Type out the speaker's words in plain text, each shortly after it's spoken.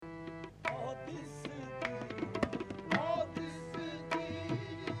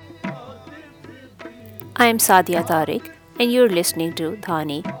I'm Sadia Tariq, and you're listening to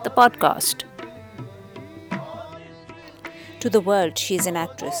Dhani, the podcast. To the world, she is an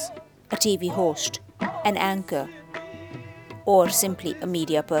actress, a TV host, an anchor, or simply a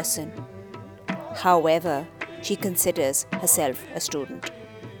media person. However, she considers herself a student,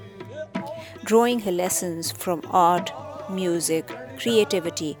 drawing her lessons from art, music,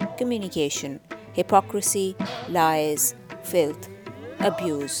 creativity, communication, hypocrisy, lies, filth,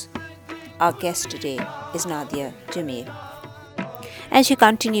 abuse. Our guest today is Nadia Jamil. And she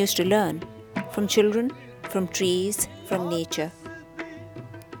continues to learn from children, from trees, from nature.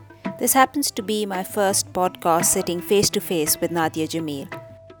 This happens to be my first podcast sitting face to face with Nadia Jamil.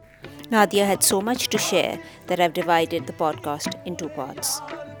 Nadia had so much to share that I've divided the podcast in two parts.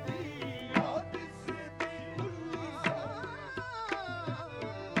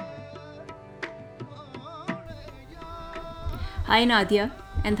 Hi, Nadia,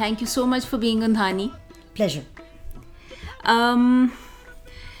 and thank you so much for being on Dhani. Pleasure. Um,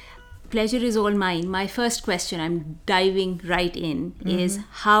 Pleasure is all mine. My first question, I'm diving right in, is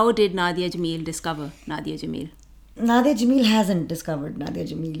how did Nadia Jamil discover Nadia Jamil? Nadia Jamil hasn't discovered Nadia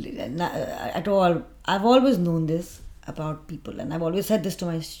Jamil at all. I've always known this about people, and I've always said this to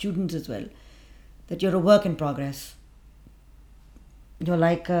my students as well, that you're a work in progress. You're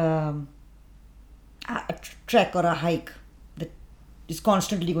like a trek or a hike that is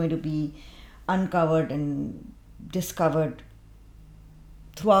constantly going to be uncovered and discovered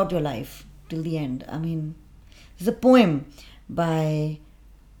throughout your life till the end. I mean, there's a poem by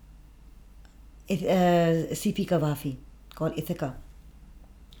C.P. Kawafi called Ithaca.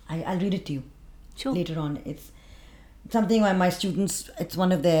 I'll read it to you Sure. later on. It's something my students, it's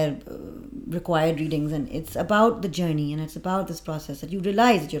one of their required readings, and it's about the journey and it's about this process that you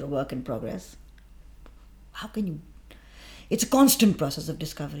realize that you're a work in progress. How can you? It's a constant process of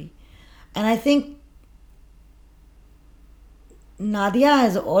discovery. And I think Nadia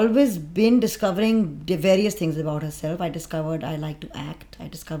has always been discovering the various things about herself. I discovered I like to act. I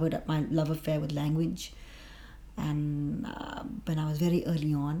discovered my love affair with language. And when I was very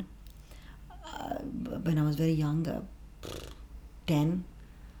early on, when I was very young, 10,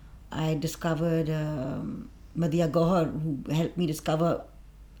 I discovered Madhya Gohar, who helped me discover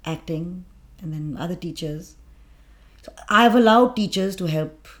acting, and then other teachers. So I've allowed teachers to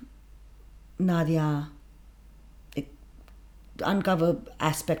help Nadia uncover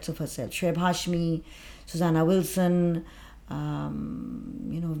aspects of herself. Shoaib Hashmi, Susanna Wilson,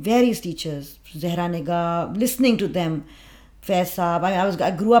 various teachers, Zehra Nigah, listening to them, Faiz Saab.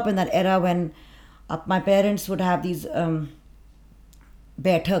 I grew up in that era when my parents would have these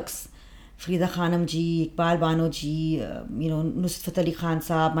baithaks. Farida Khanam ji, Iqbal Bano ji, Nusrat Ali Khan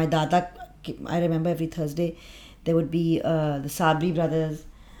Saab, my dada. I remember every Thursday there would be the Sabri brothers.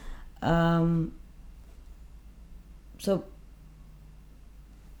 So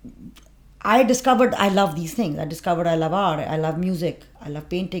I discovered I love these things. I discovered I love art. I love music. I love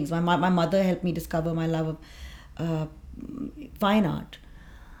paintings. My mother helped me discover my love of fine art.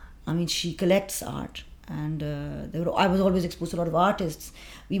 I mean, she collects art, and I was always exposed to a lot of artists.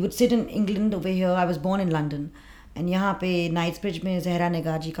 We would sit in England over here. I was born in London, and यहाँ पे Knightsbridge में ज़हरा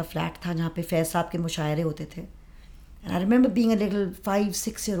निगाह जी का flat था जहाँ पे फैज़ साहब के मुशायरे होते थे. And I remember being a little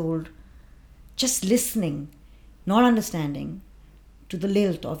 5-6-year-old, just listening, not understanding, to the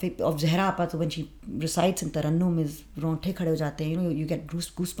lilt of Zehra Appa. So when she recites in Tarannum, is rongte khade ho jate hain, you get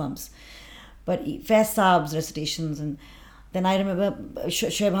goosebumps. But Faiz Saab's recitations, and then I remember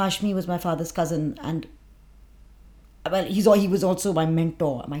Shoaib Hashmi was my father's cousin, and well, he was also my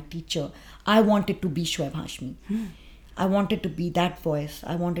mentor, my teacher. I wanted to be Shoaib Hashmi. I wanted to be that voice.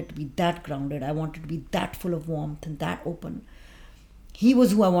 I wanted to be that grounded. I wanted to be that full of warmth and that open. He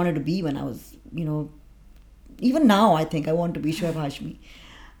was who I wanted to be when I was, even now I think I want to be Shoaib Hashmi.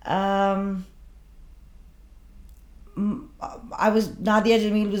 Nadia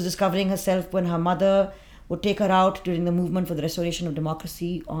Jamil was discovering herself when her mother would take her out during the movement for the restoration of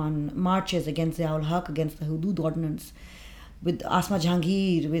democracy on marches against Ziaul Haq, against the Hudud ordinance, with Asma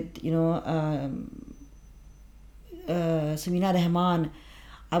Jahangir, with Samina Rahman.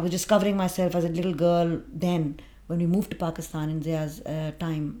 I was discovering myself as a little girl then when we moved to Pakistan in Zia's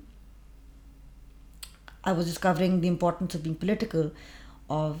time. I was discovering the importance of being political,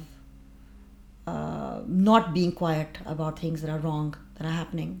 of not being quiet about things that are wrong, that are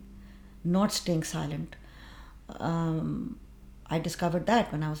happening, not staying silent. I discovered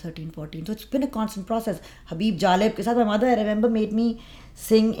that when I was 13-14. So it's been a constant process. Habib Jaleb ke saath, my mother, I remember, made me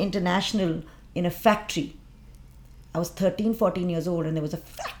sing international in a factory. I was 13-14 years old, and there was a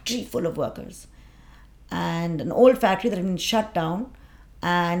factory full of workers. And an old factory that had been shut down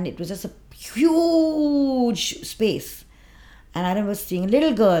and it was just a huge space. And I remember seeing a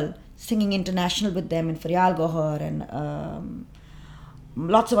little girl singing international with them, and Faryal Gohar and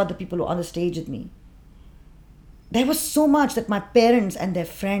lots of other people were on the stage with me. There was so much that my parents and their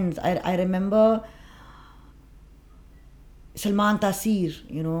friends, I remember Salman Taseer,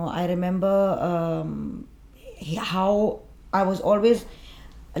 I remember how I was always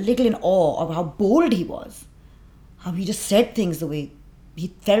a little in awe of how bold he was, how he just said things the way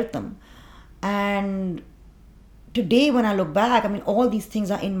he felt them. And today when I look back, I mean, all these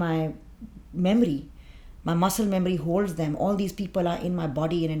things are in my memory. My muscle memory holds them. All these people are in my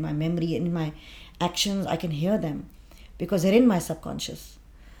body and in my memory and in my actions. I can hear them because they're in my subconscious.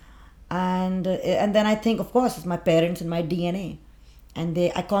 And then I think, of course, it's my parents and my DNA. And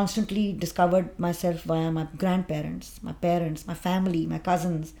I constantly discovered myself via my grandparents, my parents, my family, my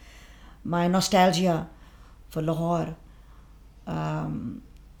cousins, my nostalgia for Lahore.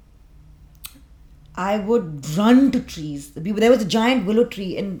 I would run to trees. There was a giant willow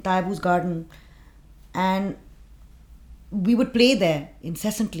tree in Taibu's garden, and we would play there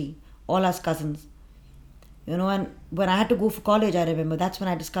incessantly, all us cousins. And when I had to go for college, I remember that's when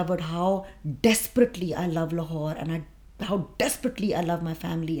I discovered how desperately I love Lahore, and how desperately I love my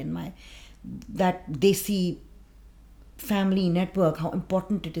family and that Desi family network, how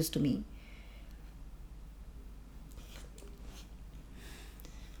important it is to me.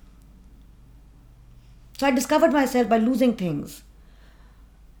 So I discovered myself by losing things.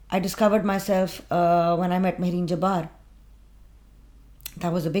 I discovered myself when I met Mehreen Jabbar.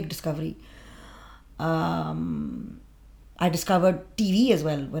 That was a big discovery. I discovered TV as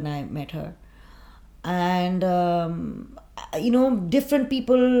well when I met her. And, different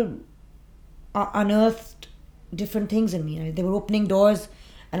people unearthed different things in me. I mean, they were opening doors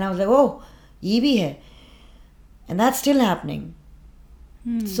and I was like, oh, ye bhi hai. And that's still happening.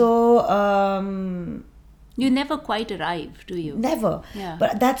 So... you never quite arrive, do you? Never. Yeah.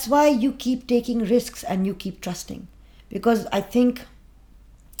 But that's why you keep taking risks and you keep trusting. Because I think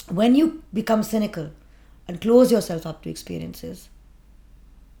when you become cynical and close yourself up to experiences,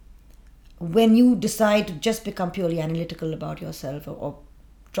 when you decide to just become purely analytical about yourself or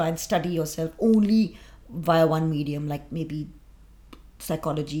try and study yourself only via one medium, like maybe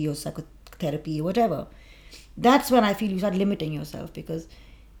psychology or psychotherapy or whatever, that's when I feel you start limiting yourself, because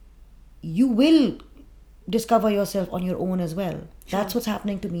you will discover yourself on your own as well. Sure. That's what's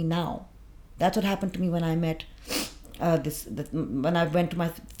happening to me now. That's what happened to me when I met when I went to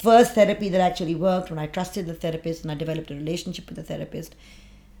my first therapy that actually worked, when I trusted the therapist and I developed a relationship with the therapist.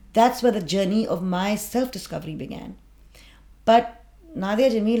 That's where the journey of my self-discovery began. But Nadia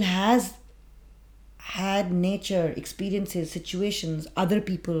Jamil has had nature, experiences, situations, other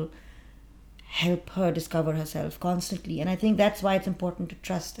people help her discover herself constantly. And I think that's why it's important to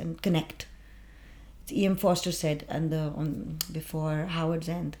trust and connect. E.M. Foster said, before Howard's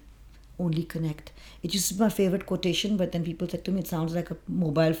End, only connect. It used to be my favorite quotation, but then people said to me, it sounds like a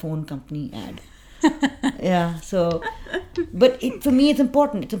mobile phone company ad. Yeah, so, but for me, it's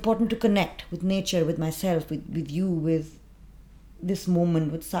important. It's important to connect with nature, with myself, with you, with this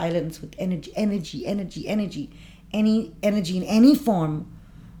moment, with silence, with energy. Any energy in any form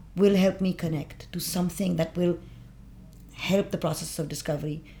will help me connect to something that will help the process of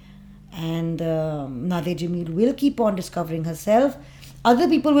discovery. And Nadia Jamil will keep on discovering herself. Other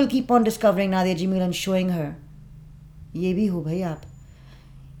people will keep on discovering Nadia Jamil and showing her, ye bhi ho bhai aap.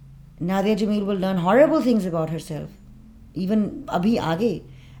 Nadia Jamil will learn horrible things about herself, even abhi aage,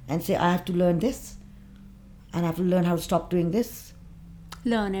 and say, I have to learn this, and I have to learn how to stop doing this.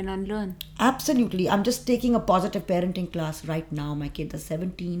 Learn and unlearn. Absolutely. I'm just taking a positive parenting class right now. My kids are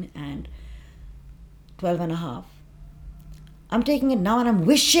 17 and 12 and a half. I'm taking it now, and I'm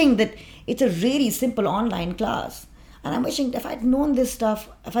wishing that it's a really simple online class. And I'm wishing if I'd known this stuff,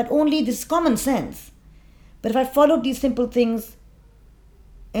 if I'd only this common sense, but if I'd followed these simple things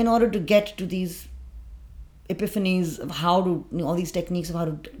in order to get to these epiphanies of how to, all these techniques of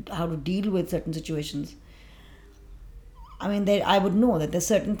how to deal with certain situations, I mean, I would know that there's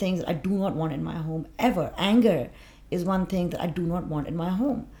certain things that I do not want in my home ever. Anger is one thing that I do not want in my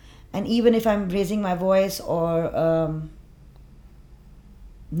home. And even if I'm raising my voice or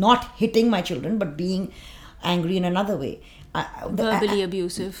not hitting my children, but being angry in another way. Verbally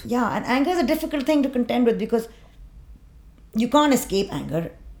abusive. Yeah, and anger is a difficult thing to contend with because you can't escape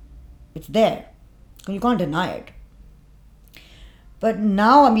anger. It's there. You can't deny it. But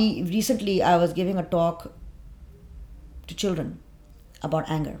now, I mean, recently I was giving a talk to children about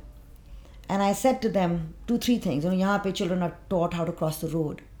anger. And I said to them 2-3 things. Yahan pe children are taught how to cross the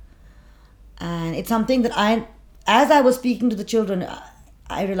road. And it's something that as I was speaking to the children,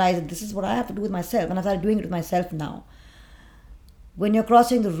 I realized that this is what I have to do with myself, and I started doing it with myself now. When you're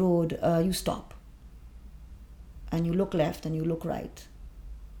crossing the road, you stop. And you look left and you look right.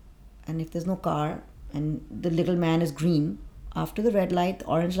 And if there's no car and the little man is green, after the red light, the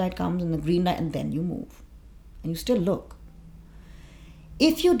orange light comes and the green light, and then you move. And you still look.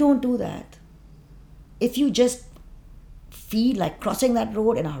 If you don't do that, if you just feel like crossing that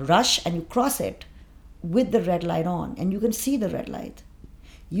road in a rush and you cross it with the red light on and you can see the red light,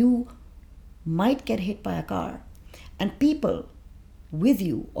 you might get hit by a car. And people with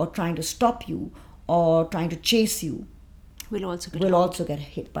you or trying to stop you or trying to chase you will also get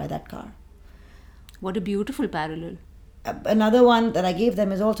hit by that car. What a beautiful parallel. Another one that I gave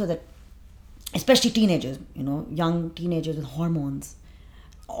them is also that, especially teenagers, young teenagers with hormones,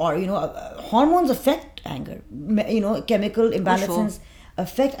 or hormones affect anger. Chemical imbalances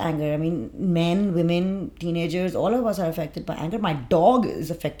affect anger. I mean, men, women, teenagers, all of us are affected by anger. My dog is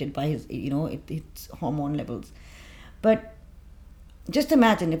affected by his its hormone levels. But just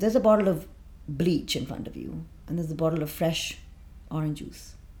imagine if there's a bottle of bleach in front of you and there's a bottle of fresh orange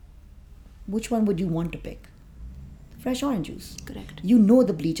juice. Which one would you want to pick? Fresh orange juice. Correct. You know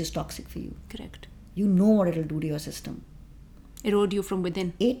the bleach is toxic for you. Correct. You know what it'll do to your system. Erode you from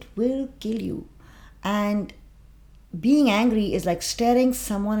within. It will kill you. And being angry is like staring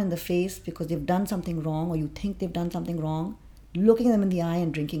someone in the face because they've done something wrong, or you think they've done something wrong, looking them in the eye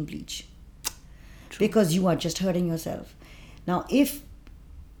and drinking bleach. True. Because you are just hurting yourself. Now, if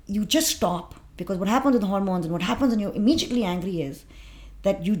you just stop, because what happens with hormones and what happens when you're immediately angry is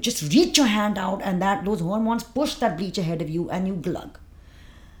that you just reach your hand out and that those hormones push that bleach ahead of you and you glug.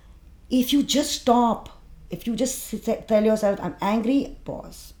 If you just stop, if you just tell yourself, I'm angry,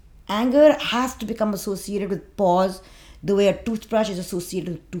 pause. Anger has to become associated with pause the way a toothbrush is associated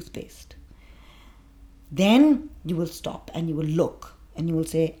with toothpaste. Then you will stop and you will look and you will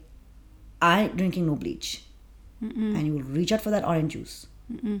say, I'm drinking no bleach. Mm-mm. And you will reach out for that orange juice.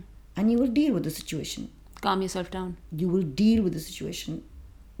 Mm-mm. And you will deal with the situation. Calm yourself down. You will deal with the situation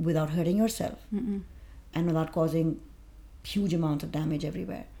without hurting yourself. Mm-mm. And without causing huge amounts of damage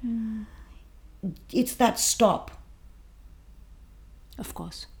everywhere. Mm. It's that stop. Of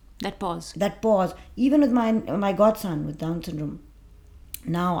course. That pause. Even with my godson with Down syndrome.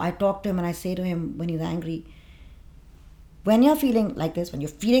 Now I talk to him and I say to him when he's angry, when you're feeling like this, when you're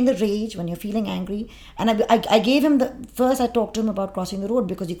feeling the rage, when you're feeling angry, and I gave him first I talked to him about crossing the road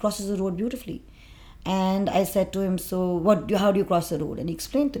because he crosses the road beautifully. And I said to him, so how do you cross the road? And he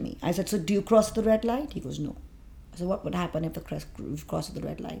explained to me. I said, so do you cross the red light? He goes, no. I said, what would happen if you cross the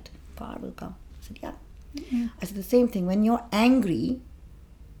red light? Car will come. I said, yeah. Mm-hmm. I said, the same thing. When you're angry,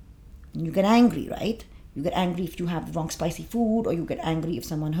 you get angry, right? You get angry if you have the wrong spicy food, or you get angry if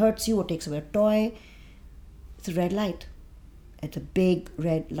someone hurts you or takes away a toy. It's a red light. It's a big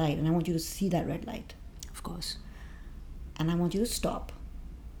red light, and I want you to see that red light. Of course. And I want you to stop.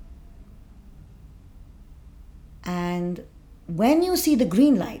 And when you see the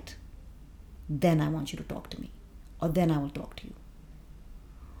green light, then I want you to talk to me, or then I will talk to you.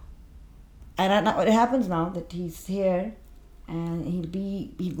 And it happens now that he's here, and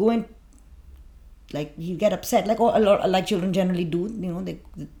he'll go in, like he'll get upset, like children generally do. The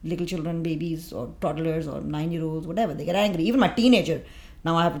little children, babies or toddlers or 9-year-olds, whatever. They get angry. Even my teenager,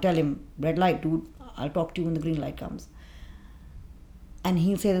 now I have to tell him, red light, dude. I'll talk to you when the green light comes. And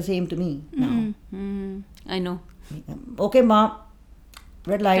he'll say the same to me now. Mm-hmm. I know. Okay, Ma.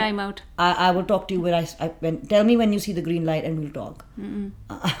 Red light. Time out. I will talk to you tell me when you see the green light and we'll talk. You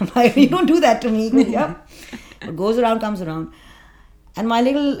don't do that to me. He goes, yeah. What goes around comes around. And my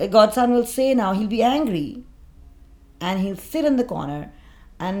little godson will say now, he'll be angry and he'll sit in the corner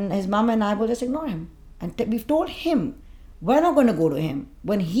and his mom and I will just ignore him. And we've told him, we're not going to go to him.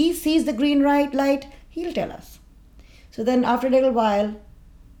 When he sees the green light, he'll tell us. So then after a little while,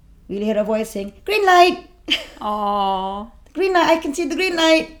 we'll hear a voice saying, green light! Aww. Green light, I can see the green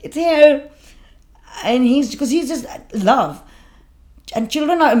light, it's here. And because he's just love. And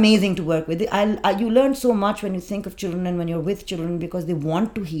children are amazing to work with. You learn so much when you think of children and when you're with children, because they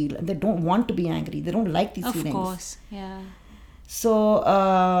want to heal and they don't want to be angry. They don't like these feelings. Of course, yeah. So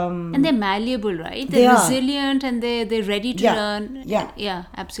and they're malleable, right? They're resilient and they're ready to learn. Yeah,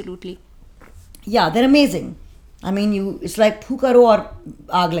 absolutely. Yeah, they're amazing. I mean, it's like phu karo aur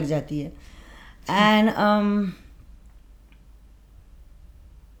aag lag jati hai. And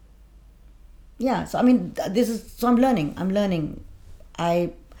yeah, so I mean, I'm learning.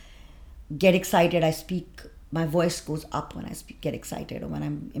 I get excited. I speak. My voice goes up when I get excited or when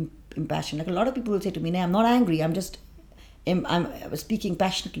I'm impassioned. Like a lot of people will say to me, "No, I'm not angry. I'm speaking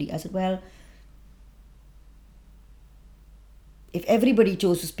passionately." I said, "Well, if everybody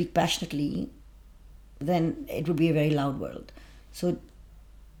chose to speak passionately, then it would be a very loud world. So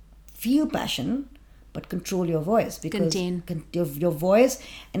feel passion, but control your voice, because Contain. Your voice.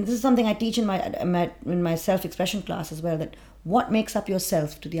 And this is something I teach in my self-expression class as well, that what makes up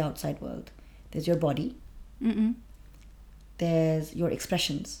yourself to the outside world. There's your body. There's your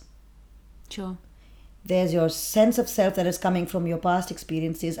expressions. Sure. There's your sense of self that is coming from your past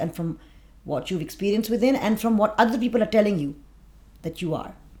experiences and from what you've experienced within, and from what other people are telling you that you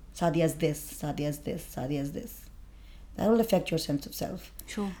are. Sadia's this, Sadia's this, Sadia's this. That will affect your sense of self.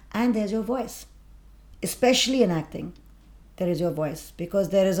 Sure. And there's your voice. Especially in acting, there is your voice, because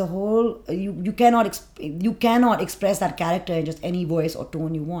there is a whole, you cannot express that character in just any voice or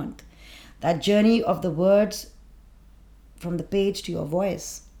tone you want. That journey of the words from the page to your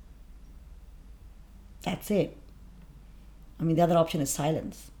voice, that's it. I mean, the other option is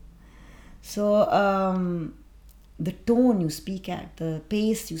silence. So the tone you speak at, the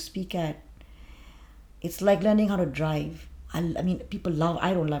pace you speak at, it's like learning how to drive. I mean, people love,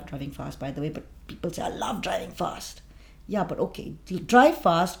 I don't love driving fast, by the way, but people say, I love driving fast. Yeah, but okay, drive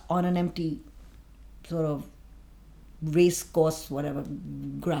fast on an empty sort of race course, whatever,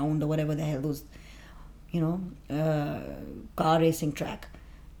 ground or whatever the hell those, car racing track.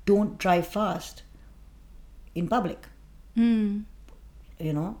 Don't drive fast in public.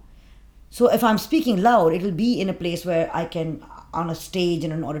 So if I'm speaking loud, it'll be in a place where I can, on a stage,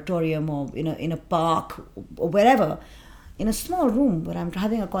 in an auditorium, or in a park, or wherever, in a small room where I'm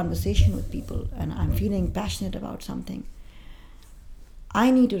having a conversation with people and I'm feeling passionate about something.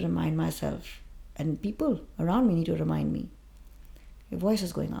 I need to remind myself, and people around me need to remind me, your voice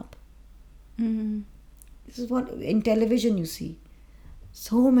is going up. This is what in television you see.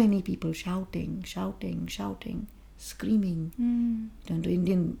 So many people shouting, screaming. Turn to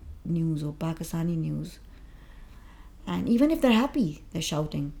Indian news or Pakistani news. And even if they're happy, they're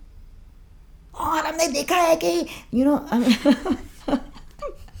shouting. और हमने देखा है कि,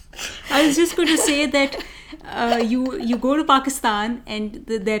 I was just going to say that you go to Pakistan, and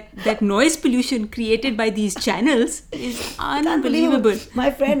that noise pollution created by these channels is unbelievable. My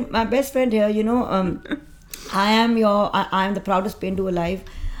best friend here, I am the proudest painter alive.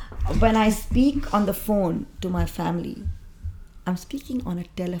 When I speak on the phone to my family, I'm speaking on a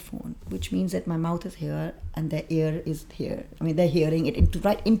telephone, which means that my mouth is here and their ear is here. I mean, they're hearing it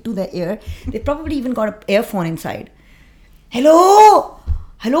right into their ear. They probably even got an earphone inside. Hello,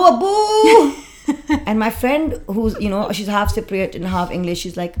 Abu. And my friend, who's she's half Cypriot and half English,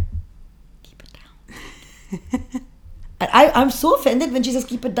 she's like, keep it down. And I'm so offended when she says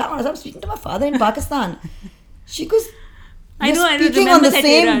keep it down, as I'm speaking to my father in Pakistan. She goes, I know, speaking I on the remember that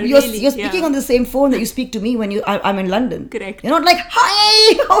same. era, You're really, speaking on the same phone that you speak to me when I'm in London. Correct. You're not like,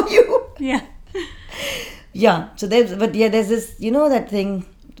 hi, how are you? Yeah. Yeah. So there's this, that thing,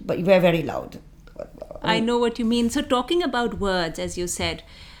 but we're very loud. I know what you mean. So talking about words, as you said,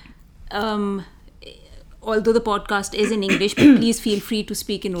 although the podcast is in English, but please feel free to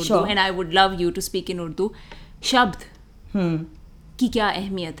speak in Urdu, Sure. and I would love you to speak in Urdu. Shabd की क्या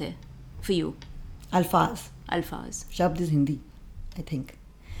अहमियत है for you? Alfaz. Alfaz. शब्द is Hindi, I think.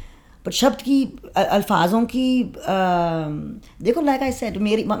 But शब्द की अल्फाजों की देखो, like I said,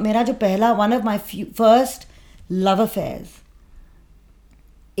 मेरा जो पहला, one of my first love affairs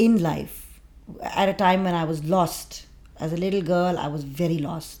in life, at a time when I was lost. As a little girl, I was very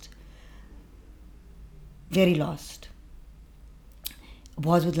lost. Very lost.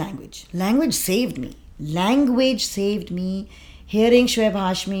 Was with language. Language saved me. Hearing Shoaib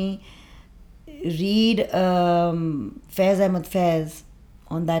Hashmi read Faiz Ahmed Faiz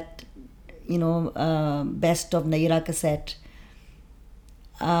on that, best of Naira cassette.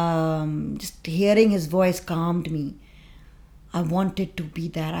 Just hearing his voice calmed me. I wanted to be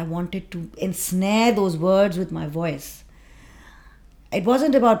there. I wanted to ensnare those words with my voice. It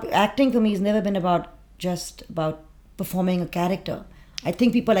wasn't about, acting for me has never been just about performing a character. I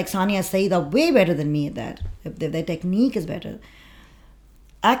think people like Sania Saeed are way better than me at that. Their technique is better.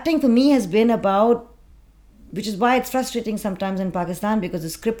 Acting for me has been about, which is why it's frustrating sometimes in Pakistan, because the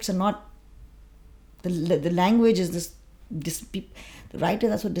scripts are not, the language is this the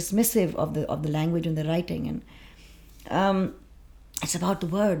writers are so dismissive of the language and the writing, and it's about the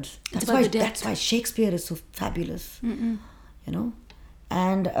words. That's why Shakespeare is so fabulous, and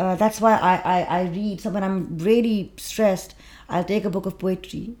that's why I read. So when I'm really stressed, I'll take a book of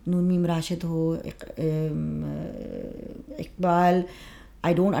poetry, Noon Meem Rashid ho, Iqbal.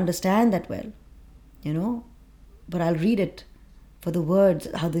 I don't understand that well, but I'll read it for the words,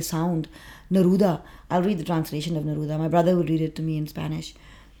 how they sound. Neruda, I'll read the translation of Neruda. My brother will read it to me in Spanish.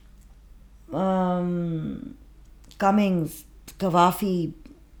 Cummings, Kawafi,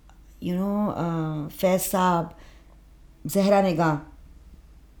 Faiz Saab, Zehra Nigah.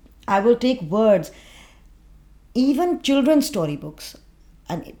 I will take words, even children's storybooks,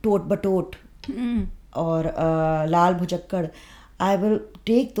 and Tot Batot or Lal Bhujakkad. I will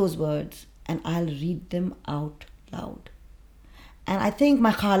take those words and I'll read them out loud. And I think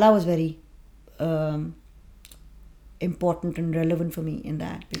my khala was very important and relevant for me in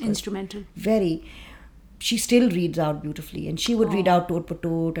that. Instrumental. Very. She still reads out beautifully, and she would read out Tot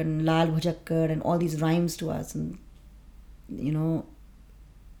Patot and Lal Bhujakkad and all these rhymes to us, and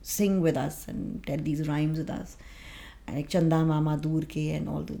sing with us and tell these rhymes with us, like Chanda Mama Dur Ke and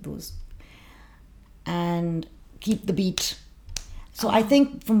all those, and keep the beat. So I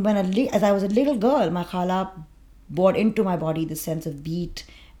think from as I was a little girl, my khala brought into my body this sense of beat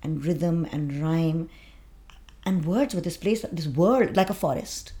and rhythm and rhyme, and words were this world, like a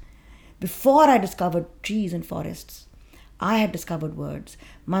forest. Before I discovered trees and forests, I had discovered words.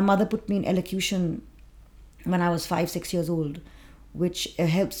 My mother put me in elocution when I was 5-6 years old, which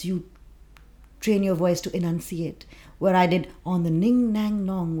helps you train your voice to enunciate, where I did on the ning nang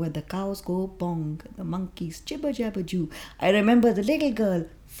nong, where the cows go bong, the monkeys chibba jabba joo. I remember the little girl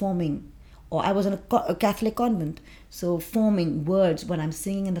forming, or I was in a Catholic convent, so forming words when I'm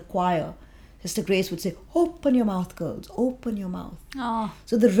singing in the choir. Sister Grace would say, open your mouth, girls, open your mouth. Oh.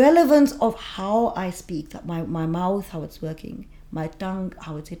 So the relevance of how I speak, my mouth, how it's working, my tongue,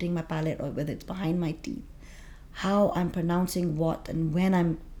 how it's hitting my palate, or whether it's behind my teeth, how I'm pronouncing what and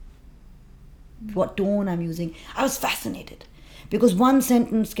what tone I'm using. I was fascinated because one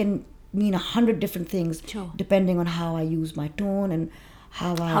sentence can mean 100 different things, sure, depending on how I use my tone and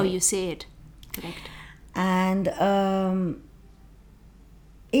how you say it. Correct. And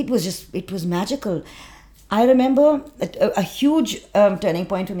it was magical. I remember a huge turning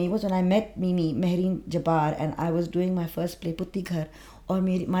point for me was when I met Mimi Mehreen Jabbar, and I was doing my first play Putti Ghar, or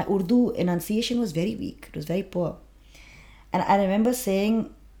my Urdu enunciation was very weak. It was very poor. And I remember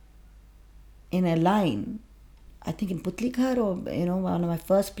saying in a line, I think in Putli Ghar or one of my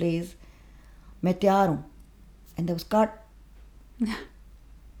first plays, "Main tyaar hu," and there was cut.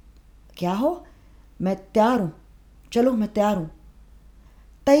 "Kya ho?" "Main tyaar hu." "Chalo, main tyaar hu."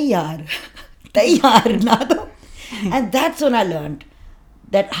 "Tayyar." "Tayyar na do." And that's when I learned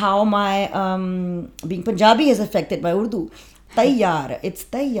that how my being Punjabi has affected my Urdu. Tayyar, it's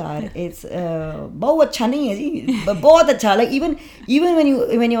tayyar. It's bahut acha nahi hai ji, bahut acha. Like even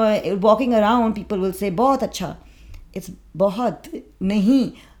when you're walking around, people will say bahut acha. It's bahut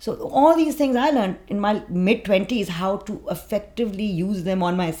nahi. So all these things I learned in my mid-20s, how to effectively use them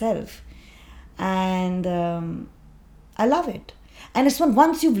on myself, and I love it. And it's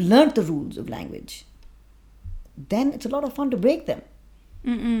once you've learned the rules of language, then it's a lot of fun to break them.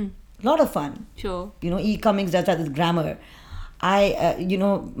 A lot of fun. Sure. E. Cummings does that with grammar.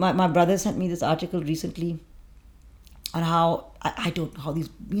 My brother sent me this article recently on how, I don't know how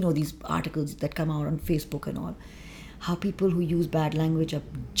these articles that come out on Facebook and all, how people who use bad language are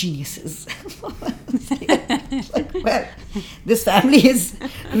geniuses. Like, well, this family is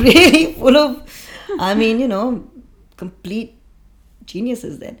really full of, complete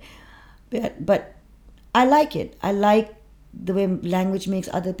geniuses then. But I like it. I like the way language makes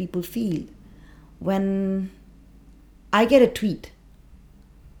other people feel. When I get a tweet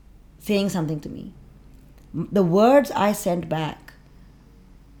saying something to me, the words I sent back,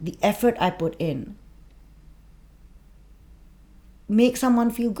 the effort I put in, make someone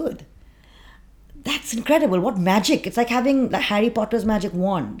feel good. That's incredible. What magic. It's like having Harry Potter's magic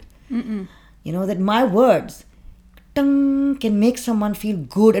wand. That my words can make someone feel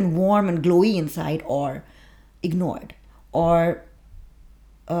good and warm and glowy inside, or ignored, or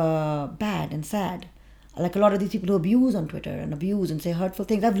bad and sad. Like a lot of these people who abuse on Twitter and abuse and say hurtful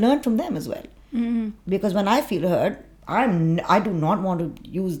things, I've learned from them as well. Because when I feel hurt, I do not want to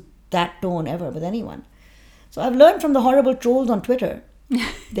use that tone ever with anyone. So I've learned from the horrible trolls on Twitter.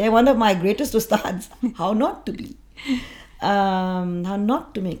 They're one of my greatest ustads. How not to be. How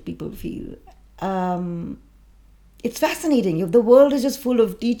not to make people feel. It's fascinating. The world is just full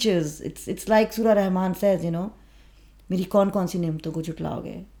of teachers. It's like Surah Rahman says, Meri kaun si neamton ko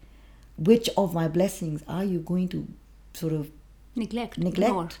jhutlaoge. Which of my blessings are you going to sort of neglect?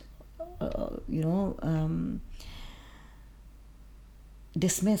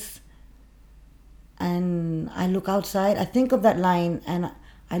 Dismiss. And I look outside, I think of that line, and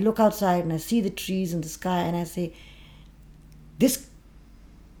I look outside and I see the trees and the sky, and I say, this,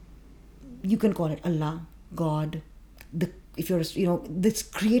 you can call it Allah, God, this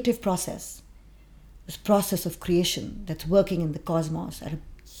creative process, this process of creation that's working in the cosmos at a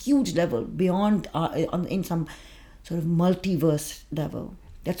huge level, beyond in some sort of multiverse level,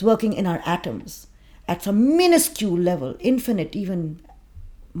 that's working in our atoms at some minuscule level, infinite, even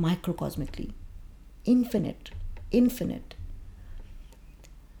microcosmically. Infinite.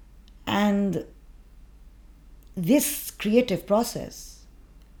 And this creative process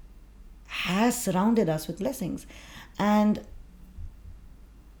has surrounded us with blessings. And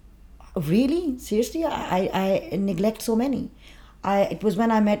really, seriously, I neglect so many. It was when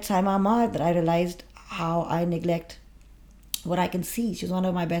I met Saima Ahmad that I realized how I neglect what I can see. She's one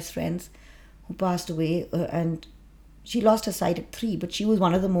of my best friends who passed away, and she lost her sight at 3, but she was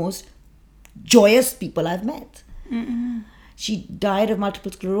one of the most joyous people I've met. Mm-mm. She died of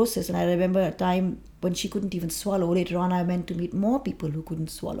multiple sclerosis, and I remember a time when she couldn't even swallow. Later on, I went to meet more people who couldn't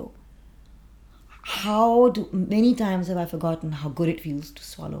swallow. Many times have I forgotten how good it feels to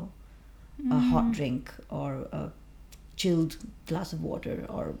swallow a hot drink or a chilled glass of water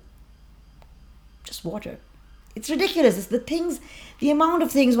or just water. It's ridiculous. It's the amount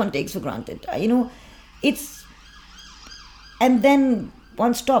of things one takes for granted. And then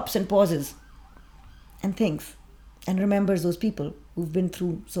one stops and pauses and thinks and remembers those people who've been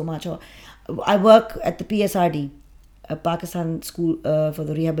through so much. Or I work at the PSRD, a Pakistan school for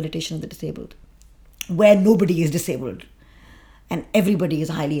the rehabilitation of the disabled, where nobody is disabled and everybody is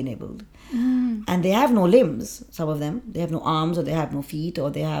highly enabled. And they have no limbs, some of them. They have no arms, or they have no feet,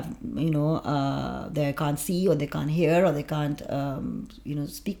 or they have, they can't see, or they can't hear, or they can't,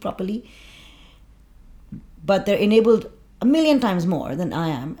 speak properly. But they're enabled a million times more than I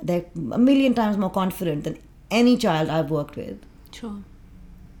am. They're a million times more confident than any child I've worked with. Sure.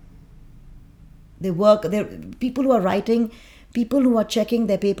 They're people who are writing, people who are checking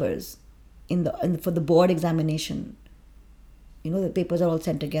their papers for the board examination. The papers are all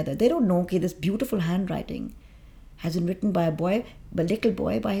sent together. They don't know, okay, this beautiful handwriting has been written by a little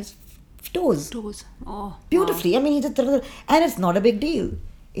boy, by his toes. Oh, beautifully. Wow. I mean, and it's not a big deal.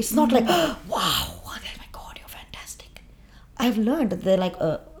 It's not like, wow, oh my God, you're fantastic. I've learned that they're like,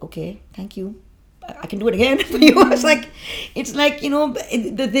 okay, thank you. I can do it again for you. It's like,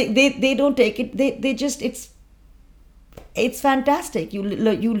 they don't take it. They just, it's fantastic. You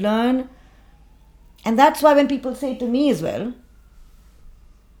learn. And that's why when people say to me as well,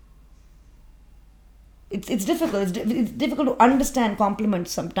 it's difficult. It's difficult to understand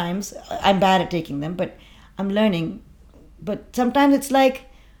compliments sometimes. I'm bad at taking them, but I'm learning. But sometimes it's like,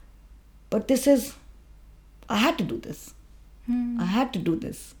 but I had to do this. I had to do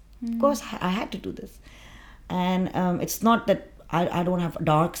this. Of course, I had to do this. And it's not that I don't have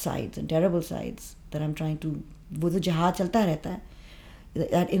dark sides and terrible sides that I'm trying to... वो तो जहाज चलता रहता है.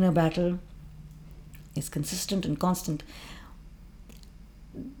 That inner battle is consistent and constant.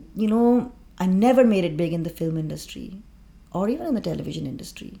 I never made it big in the film industry or even in the television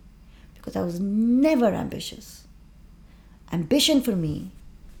industry because I was never ambitious. Ambition for me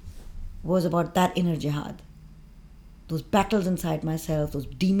was about that inner jihad. Those battles inside myself, those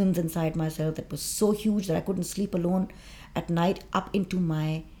demons inside myself that were so huge that I couldn't sleep alone at night up into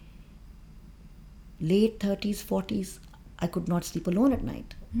my late 30s, 40s. I could not sleep alone at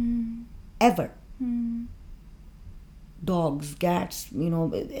night. Ever. Dogs, cats,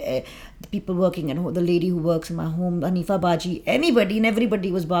 the people working at home, the lady who works in my home, Anifa Baji, anybody and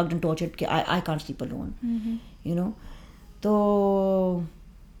everybody was bugged and tortured. I can't sleep alone. So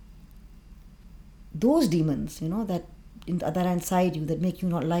those demons, that are inside you, that make you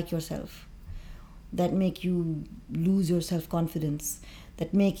not like yourself, that make you lose your self-confidence,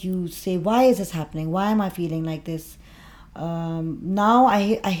 that make you say, why is this happening? Why am I feeling like this? Now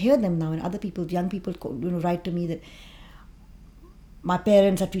I hear them now, and other people, young people, write to me that my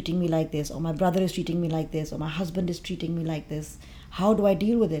parents are treating me like this, or my brother is treating me like this, or my husband is treating me like this. How do I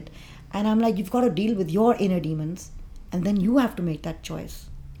deal with it? And I'm like, you've got to deal with your inner demons, and then you have to make that choice.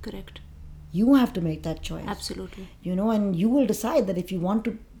 Correct. You have to make that choice. Absolutely. And you will decide that if you want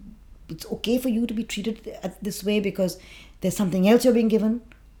to, it's okay for you to be treated this way because there's something else you're being given,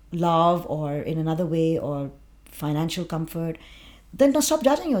 love or in another way or financial comfort. Then don't stop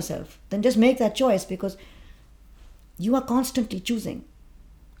judging yourself. Then just make that choice because you are constantly choosing.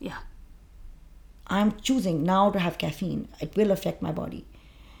 Yeah. I'm choosing now to have caffeine. It will affect my body.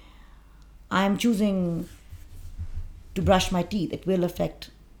 I'm choosing to brush my teeth. It will affect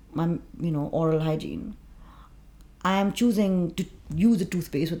my, oral hygiene. I am choosing to use a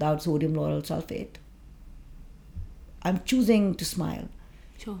toothpaste without sodium lauryl sulfate. I'm choosing to smile.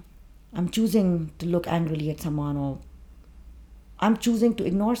 Sure. I'm choosing to look angrily at someone, or I'm choosing to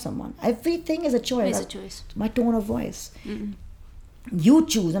ignore someone. Everything is a choice. It's a choice. My tone of voice. You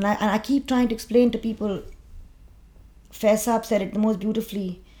choose. And I keep trying to explain to people. Faisab said it the most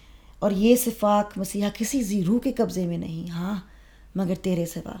beautifully. और ये सिफाक मसीहा किसी ज़ीरू के कब्ज़े में नहीं, हाँ, मगर तेरे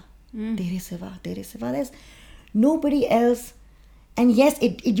सिवा, तेरे सिवा, तेरे सिवा. There's nobody else. And yes,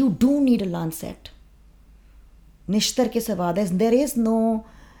 you do need a lancet. Nishtar ke siva, there is no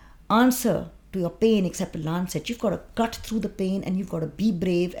answer to your pain except a lancet. You've got to cut through the pain, and you've got to be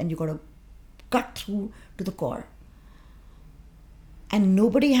brave, and you've got to cut through to the core. And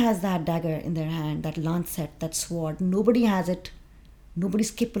nobody has that dagger in their hand, that lancet, that sword. Nobody has it.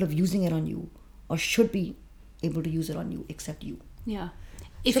 Nobody's capable of using it on you, or should be able to use it on you except you. Yeah.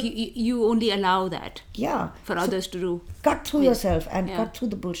 If you only allow that, yeah, for others to do. Cut through yourself and cut through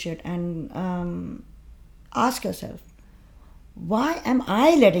the bullshit, and ask yourself, why am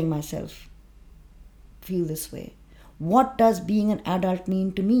I letting myself feel this way? What does being an adult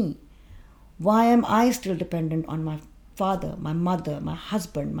mean to me? Why am I still dependent on my father, my mother, my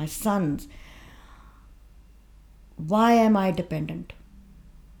husband, my sons? Why am I dependent?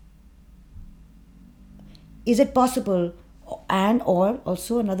 Is it possible? And or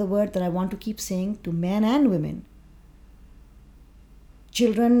also another word that I want to keep saying to men and women,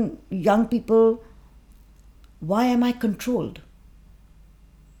 children, young people, why am I controlled?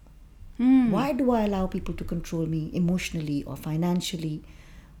 Why do I allow people to control me emotionally or financially?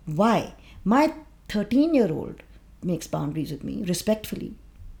 Why? My 13-year-old makes boundaries with me respectfully.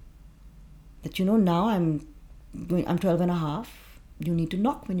 That, now I'm 12 and a half. You need to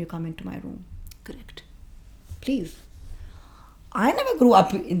knock when you come into my room. Correct. Please. I never grew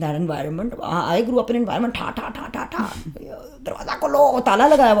up in that environment. I grew up in an environment, ठा दरवाजा खोलो, ताला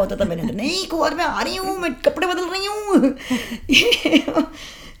लगाया हुआ होता था मैंने. नहीं, कुआर में आ रही हूँ, मैं कपड़े बदल रही हूँ.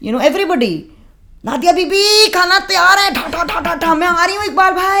 Everybody, नादिया बीबी, खाना तैयार है, ठा मैं आ रही हूँ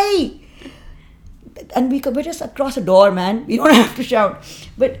इकबाल भाई. And we're just across a door, man. We don't have to shout.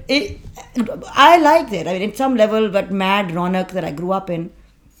 But I like that. I mean, at some level, that mad Ronak that I grew up in,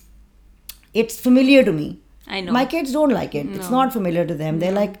 it's familiar to me. I know. My kids don't like it. No. It's not familiar to them.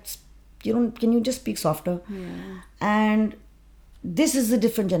 They're like, can you just speak softer? Yeah. And this is a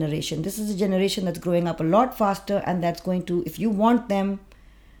different generation. This is a generation that's growing up a lot faster, and that's going to, if you want them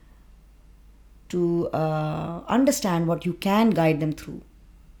to understand what you can guide them through,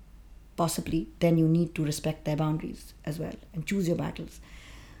 possibly, then you need to respect their boundaries as well and choose your battles.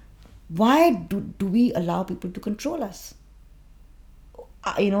 Why do we allow people to control us?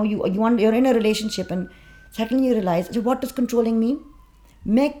 You're in a relationship and suddenly you realize, what does controlling mean?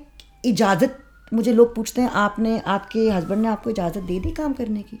 मुझे लोग पूछते हैं, आपके husband ने आपको इजाज़त दे दी काम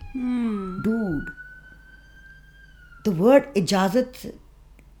करने की? Dude, the word इजाज़त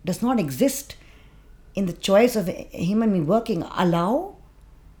does not exist in the choice of him and me working. Allow?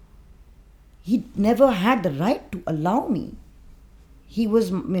 He never had the right to allow me. He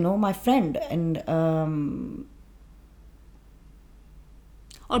was, my friend, and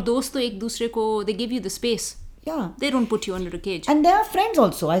और दोस्त तो एक दूसरे को, they give you the space. Yeah. They don't put you under a cage. And there are friends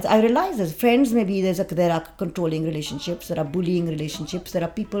also. I realize there's friends, maybe there are controlling relationships, there are bullying relationships, there are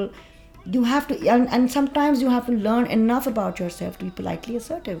people, you have to, and sometimes you have to learn enough about yourself to be politely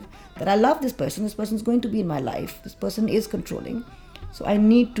assertive. That I love this person is going to be in my life, this person is controlling, so I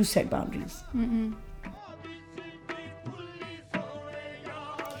need to set boundaries. Mm-mm.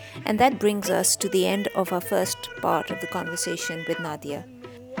 And that brings us to the end of our first part of the conversation with Nadia.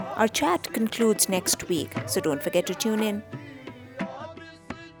 Our chat concludes next week, so don't forget to tune in.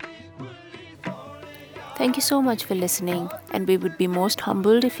 Thank you so much for listening, and we would be most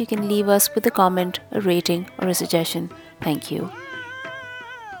humbled if you can leave us with a comment, a rating, or a suggestion. Thank you.